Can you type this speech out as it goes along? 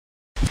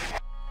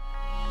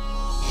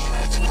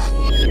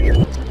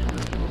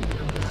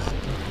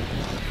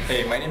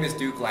my name is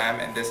Duke Lam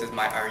and this is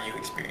my RU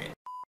experience.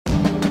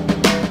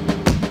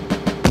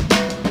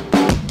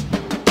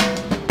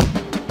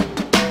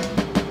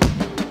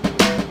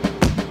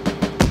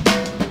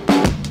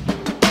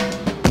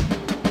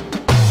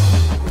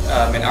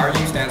 And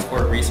RU stands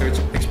for Research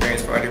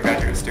Experience for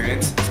Undergraduate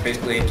Students. It's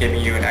basically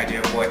giving you an idea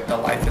of what the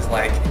life is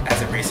like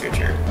as a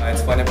researcher.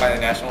 It's funded by the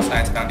National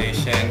Science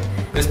Foundation.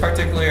 This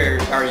particular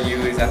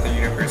RU is at the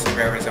University of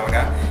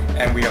Arizona,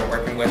 and we are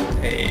working with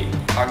a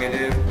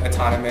cognitive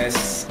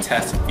autonomous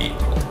test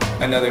vehicle.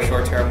 Another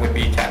short term would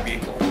be CAT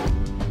vehicle.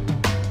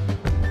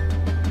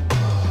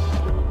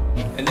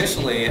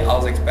 Initially, I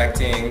was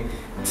expecting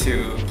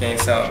to gain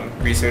some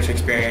research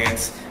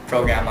experience,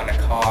 program on a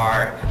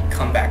car,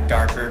 come back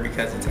darker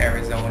because it's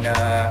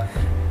Arizona.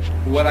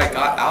 What I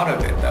got out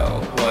of it though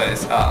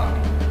was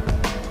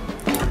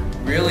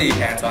really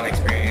hands-on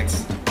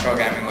experience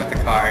programming with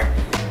the car,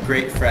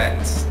 great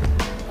friends,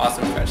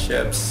 awesome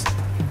friendships,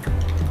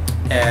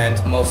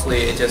 and mostly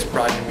it just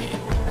broadened me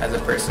as a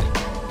person.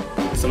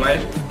 So my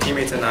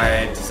teammates and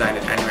I designed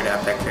an animated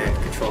app that could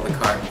control the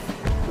car.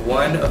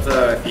 One of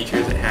the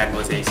features it had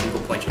was a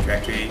single point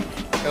trajectory.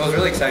 It was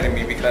really exciting to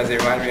me because it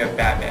reminded me of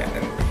Batman.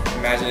 And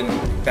imagine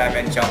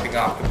Batman jumping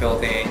off the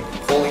building,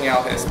 pulling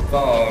out his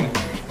phone,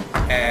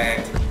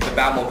 and the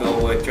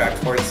Batmobile would drive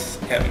towards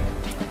him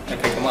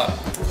and pick him up.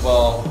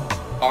 Well,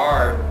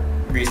 our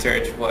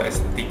research was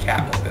the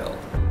CATMobile.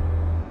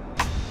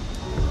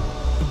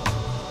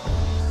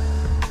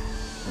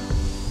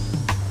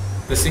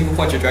 The single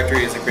point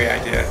trajectory is a great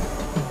idea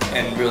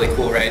and really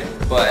cool, right?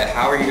 But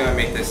how are you going to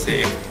make this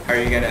safe? How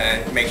are you going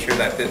to make sure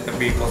that the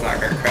vehicle's not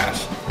going to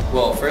crash?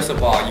 Well, first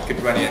of all, you could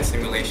run it in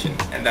simulation,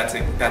 and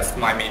that's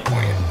my main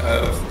point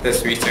of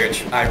this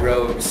research. I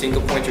wrote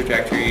single point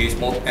trajectories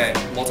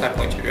and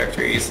multi-point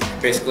trajectories,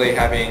 basically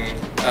having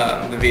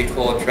the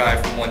vehicle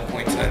drive from one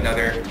point to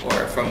another,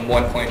 or from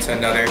one point to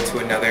another to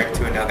another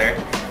to another.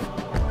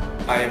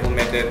 I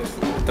implemented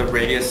the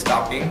radius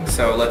stopping,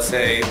 so let's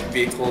say the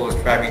vehicle was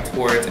driving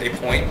towards a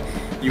point,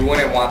 you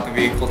wouldn't want the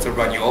vehicle to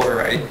run you over,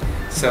 right?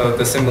 So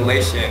the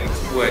simulation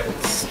would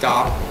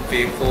stop the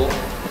vehicle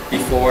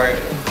before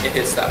it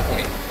hits that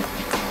point.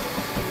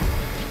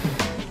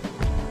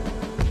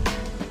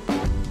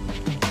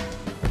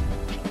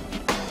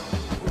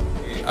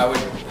 I would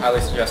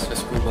highly suggest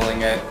just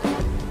Googling it,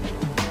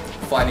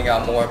 finding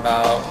out more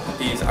about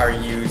these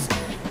RUs.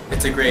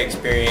 It's a great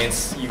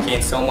experience. You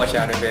gain so much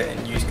out of it,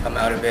 and you come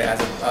out of it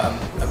as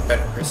a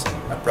better person,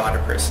 a broader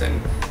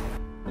person.